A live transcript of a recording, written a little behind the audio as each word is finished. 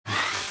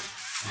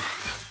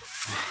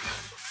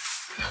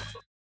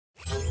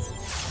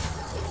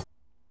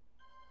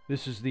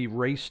This is the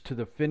race to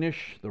the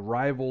finish, the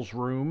rivals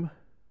room.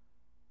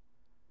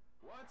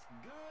 What's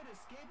good,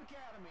 Escape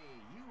Academy?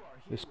 You are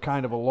here This with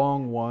kind of a Slip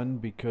long and one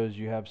because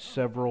you have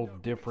several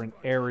different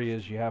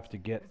areas you have to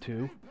get it's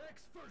to.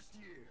 Apex first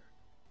year.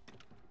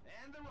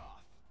 And they're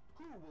off.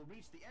 Who will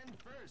reach the end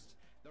first?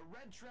 The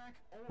red track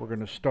or We're going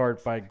to the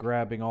start blue by track?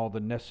 grabbing all the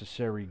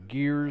necessary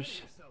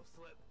gears. Yourself,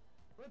 Slip.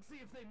 Let's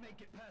see if they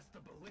make it past the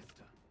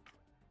ballista.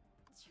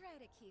 Try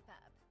to keep up.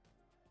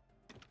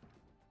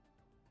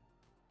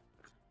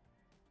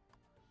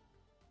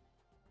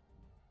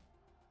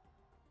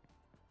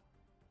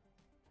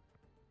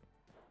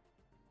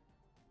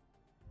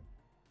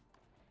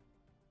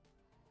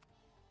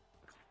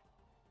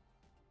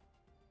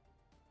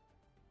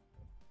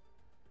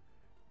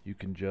 You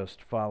can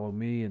just follow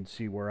me and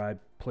see where I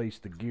place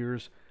the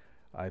gears.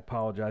 I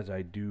apologize,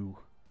 I do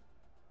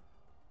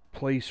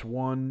place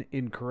one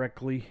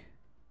incorrectly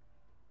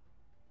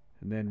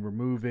and then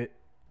remove it.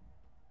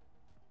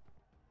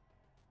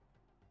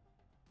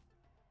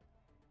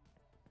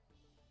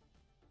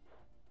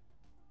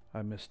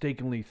 I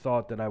mistakenly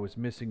thought that I was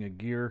missing a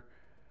gear,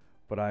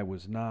 but I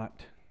was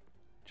not.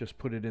 Just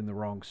put it in the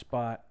wrong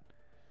spot.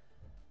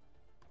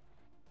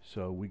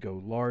 So we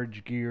go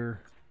large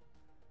gear,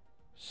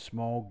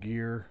 small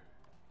gear,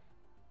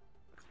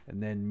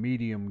 and then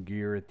medium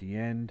gear at the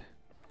end.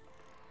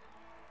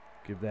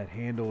 Give that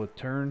handle a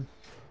turn.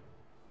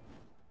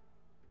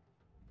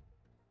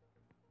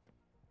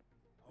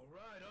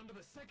 Alright, on to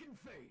the second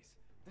phase.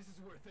 This is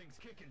where things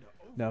kick into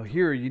Now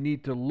here you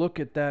need to look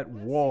at that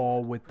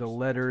wall with the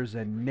letters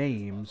and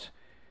names,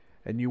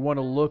 and you want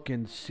to look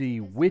and see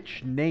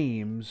which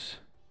names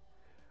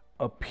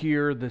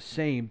appear the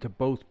same to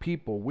both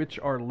people, which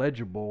are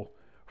legible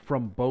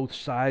from both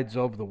sides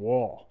of the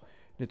wall.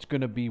 It's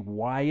going to be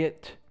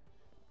Wyatt,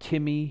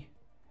 Timmy,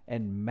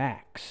 and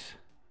Max.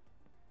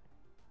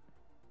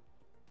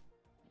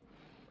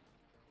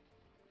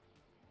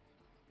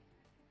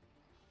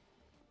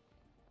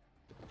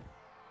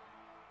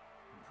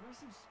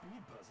 Impressive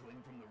speed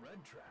puzzling from the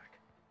red track.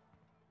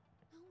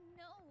 Oh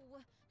no!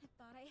 I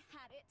thought I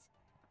had it.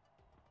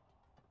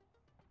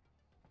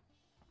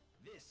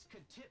 This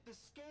could tip the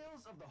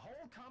scales of the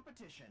whole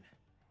competition.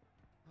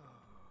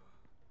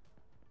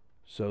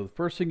 So the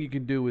first thing you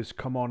can do is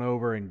come on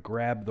over and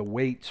grab the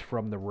weights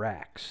from the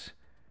racks,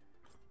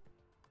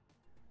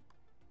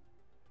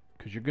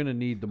 because you're going to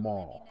need them Let me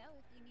all. know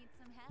if you need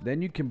some help.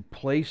 Then you can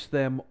place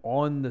them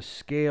on the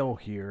scale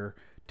here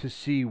to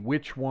see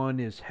which one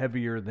is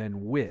heavier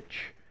than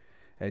which.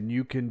 And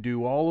you can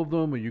do all of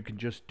them, or you can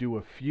just do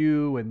a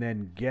few and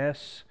then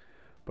guess.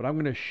 But I'm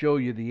going to show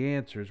you the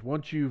answers.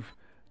 Once you've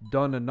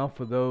done enough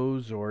of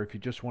those, or if you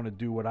just want to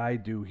do what I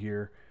do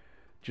here,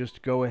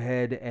 just go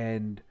ahead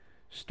and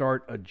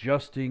start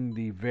adjusting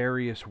the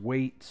various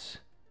weights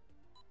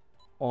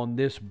on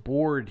this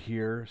board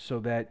here so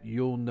that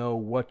you'll know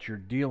what you're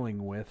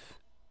dealing with.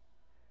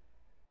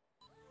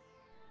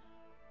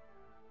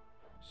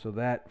 So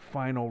that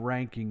final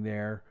ranking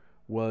there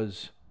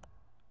was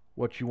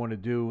what you want to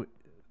do.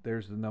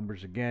 There's the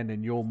numbers again,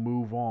 and you'll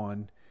move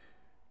on.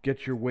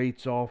 Get your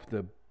weights off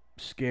the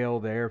scale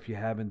there if you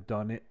haven't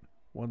done it.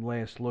 One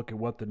last look at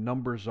what the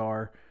numbers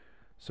are.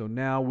 So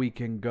now we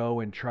can go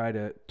and try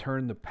to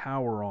turn the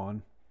power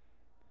on.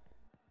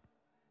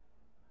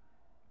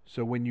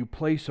 So when you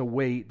place a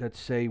weight that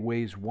say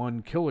weighs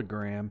 1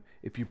 kilogram,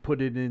 if you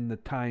put it in the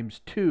times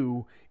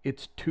 2,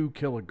 it's 2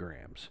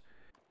 kilograms.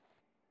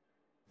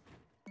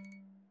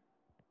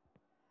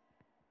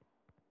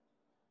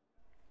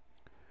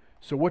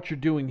 So what you're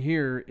doing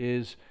here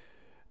is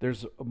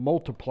there's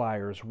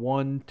multipliers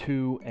 1,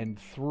 2, and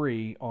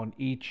 3 on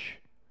each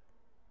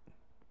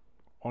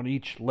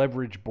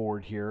leverage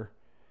board here.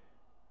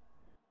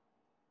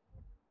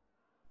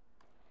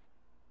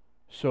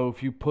 So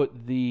if you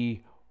put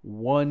the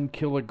 1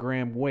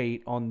 kilogram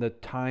weight on the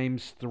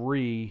times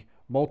 3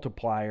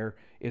 multiplier,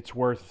 it's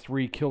worth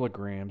 3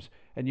 kilograms,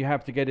 and you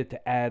have to get it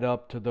to add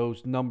up to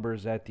those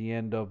numbers at the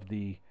end of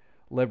the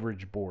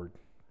leverage board.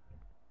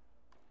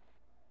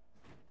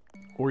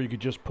 Or you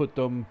could just put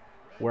them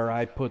where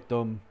I put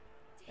them,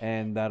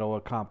 and that'll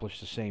accomplish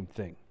the same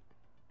thing.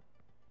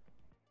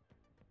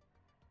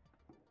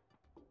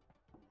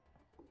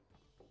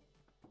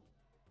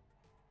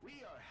 We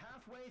are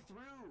halfway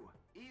through.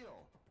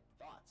 Eel,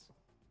 thoughts?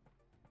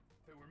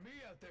 If it were me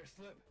out there,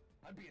 Slip,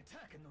 I'd be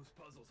attacking those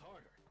puzzles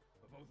harder.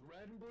 But both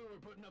red and blue are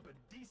putting up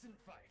a decent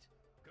fight.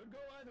 Could go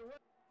either way.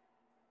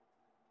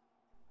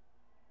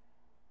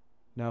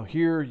 Now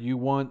here you're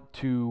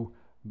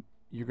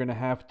going to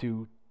have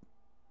to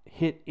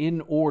hit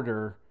in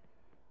order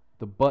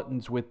the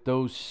buttons with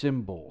those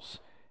symbols,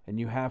 and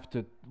you have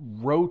to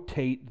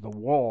rotate the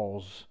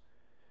walls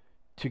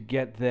to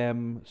get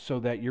them so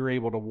that you're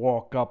able to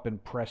walk up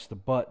and press the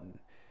button.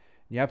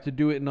 You have to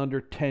do it in under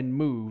 10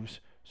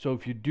 moves, so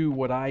if you do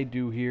what I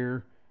do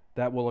here,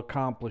 that will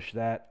accomplish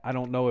that. I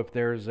don't know if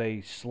there's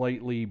a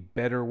slightly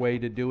better way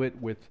to do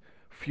it with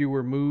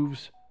fewer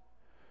moves,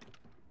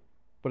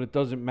 but it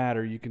doesn't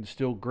matter. You can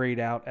still grade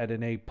out at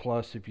an A+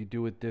 if you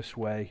do it this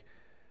way.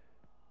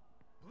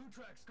 Blue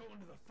contract's going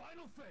to the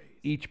final phase.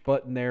 Each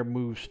button there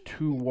moves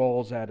 2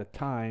 walls at a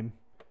time,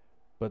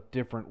 but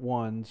different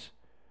ones.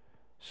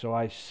 So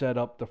I set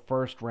up the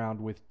first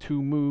round with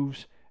 2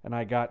 moves, and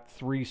I got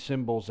 3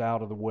 symbols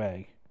out of the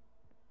way.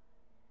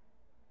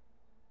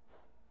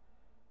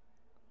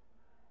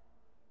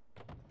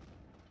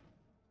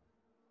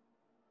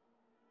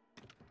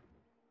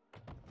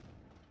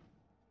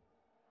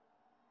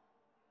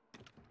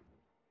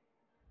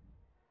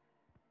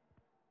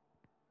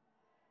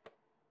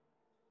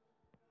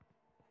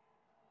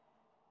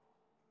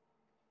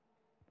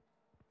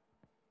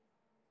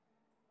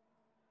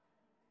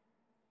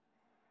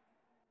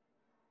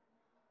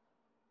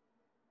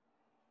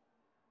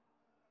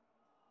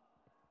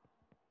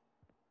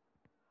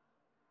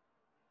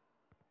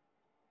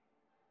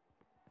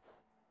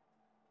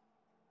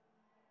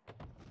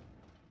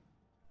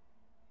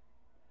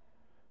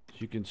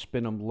 So you can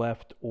spin them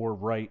left or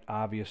right,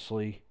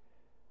 obviously.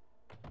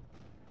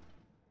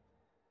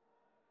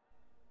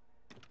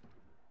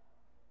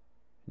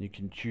 You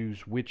can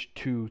choose which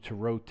 2 to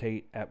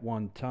rotate at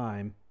one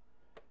time.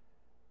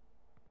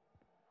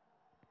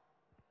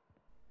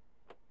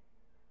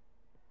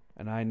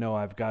 And I know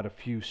I've got a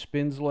few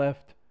spins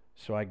left,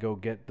 so I go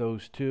get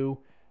those 2,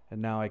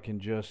 and now I can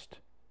just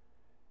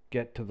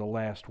get to the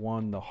last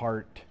one, the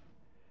heart.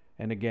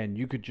 And again,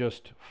 you could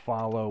just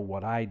follow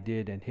what I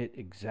did and hit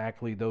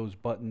exactly those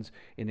buttons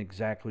in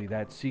exactly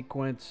that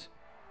sequence,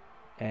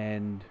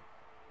 and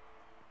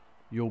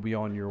you'll be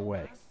on your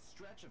way. Last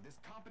stretch of this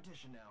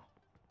competition now.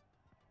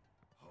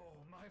 Oh,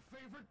 my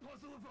favorite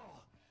puzzle of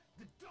all,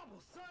 the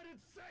double-sided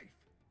safe.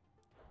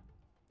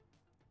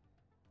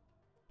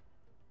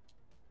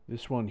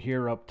 This one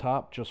here up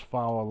top, just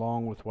follow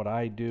along with what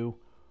I do,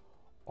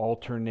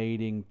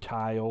 alternating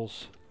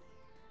tiles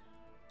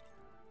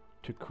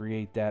to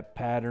create that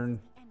pattern.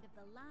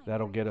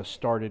 That'll get us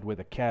started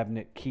with a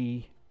cabinet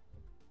key.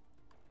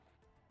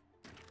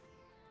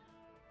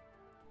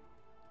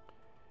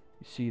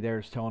 You see there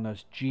it's telling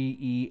us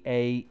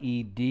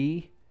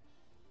G-E-A-E-D.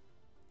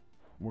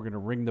 We're going to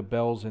ring the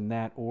bells in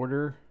that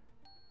order.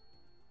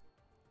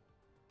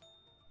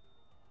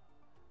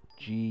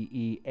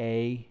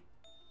 G-E-A-E-D.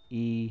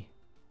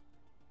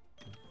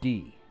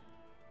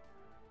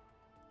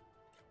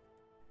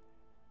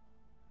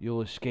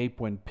 You'll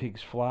escape when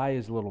pigs fly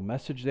is a little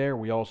message there.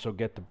 We also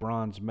get the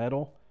bronze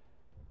medal.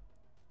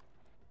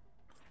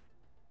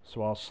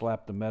 So I'll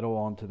slap the medal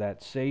onto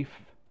that safe.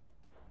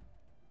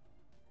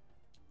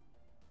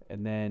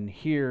 And then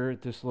here,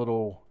 this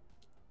little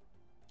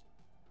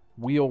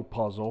wheel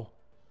puzzle,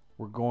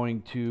 we're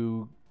going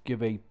to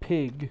give a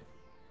pig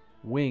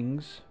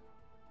wings.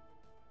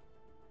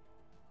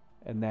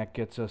 And that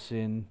gets us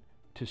in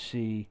to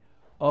see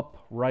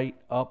up, right,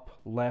 up,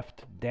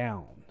 left,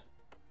 down.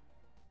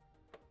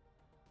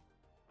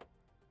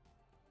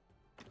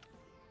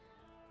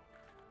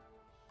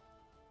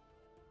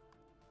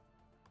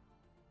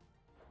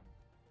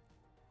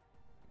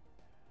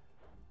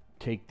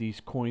 Take these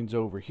coins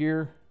over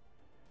here.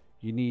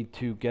 You need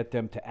to get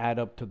them to add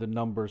up to the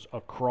numbers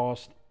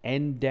across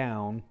and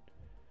down,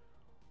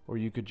 or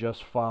you could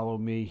just follow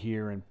me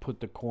here and put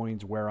the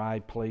coins where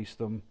I place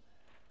them,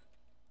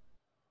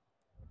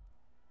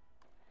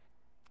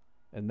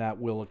 and that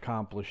will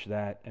accomplish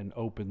that and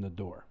open the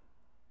door.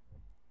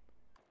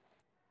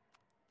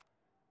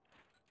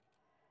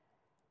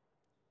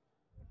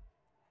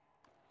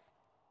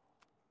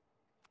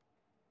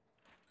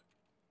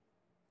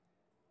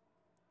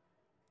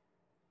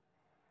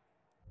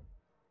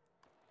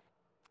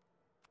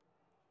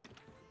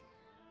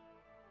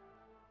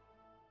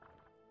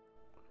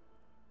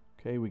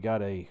 Okay, we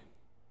got a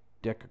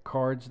deck of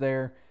cards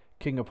there.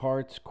 King of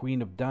Hearts,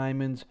 Queen of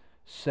Diamonds,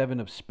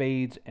 7 of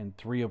Spades, and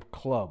 3 of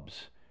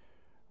Clubs.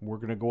 We're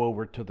going to go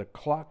over to the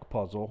clock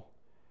puzzle,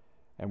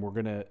 and we're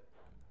going to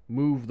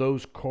move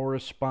those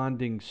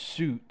corresponding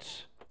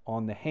suits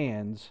on the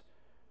hands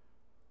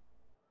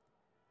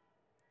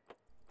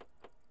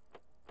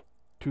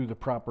to the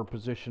proper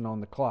position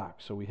on the clock.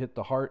 So we hit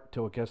the heart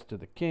till it gets to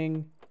the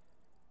king,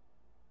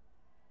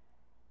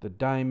 the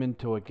diamond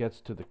till it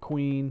gets to the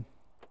queen,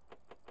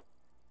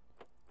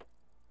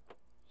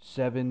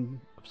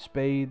 7 of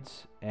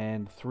spades,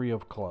 and 3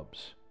 of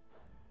clubs.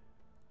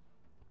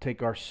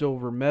 Take our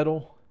silver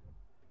medal,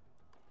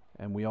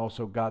 and we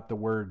also got the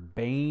word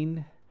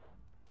Bane.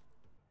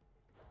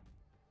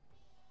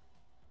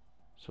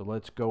 So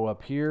let's go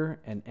up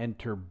here and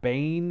enter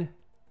Bane.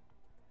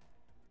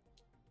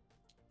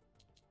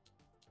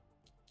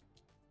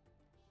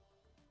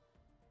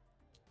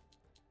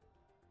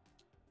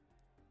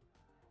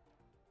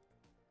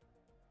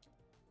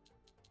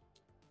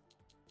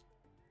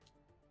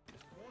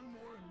 One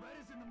more and red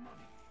is in the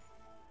money.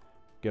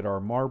 Get our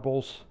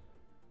marbles.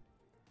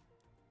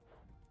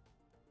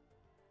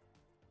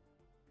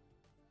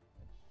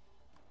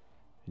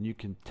 And you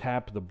can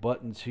tap the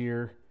buttons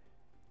here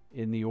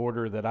in the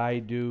order that I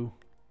do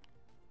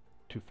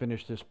to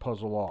finish this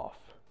puzzle off.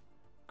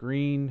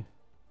 Green,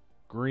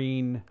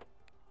 green,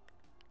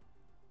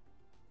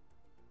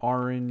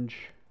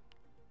 orange,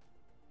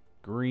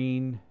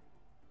 green,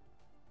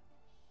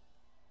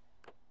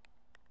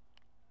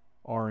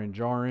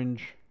 Orange,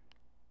 orange.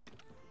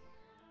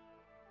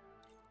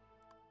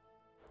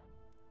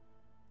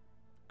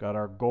 Got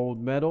our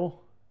gold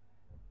medal.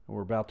 And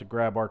we're about to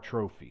grab our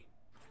trophy.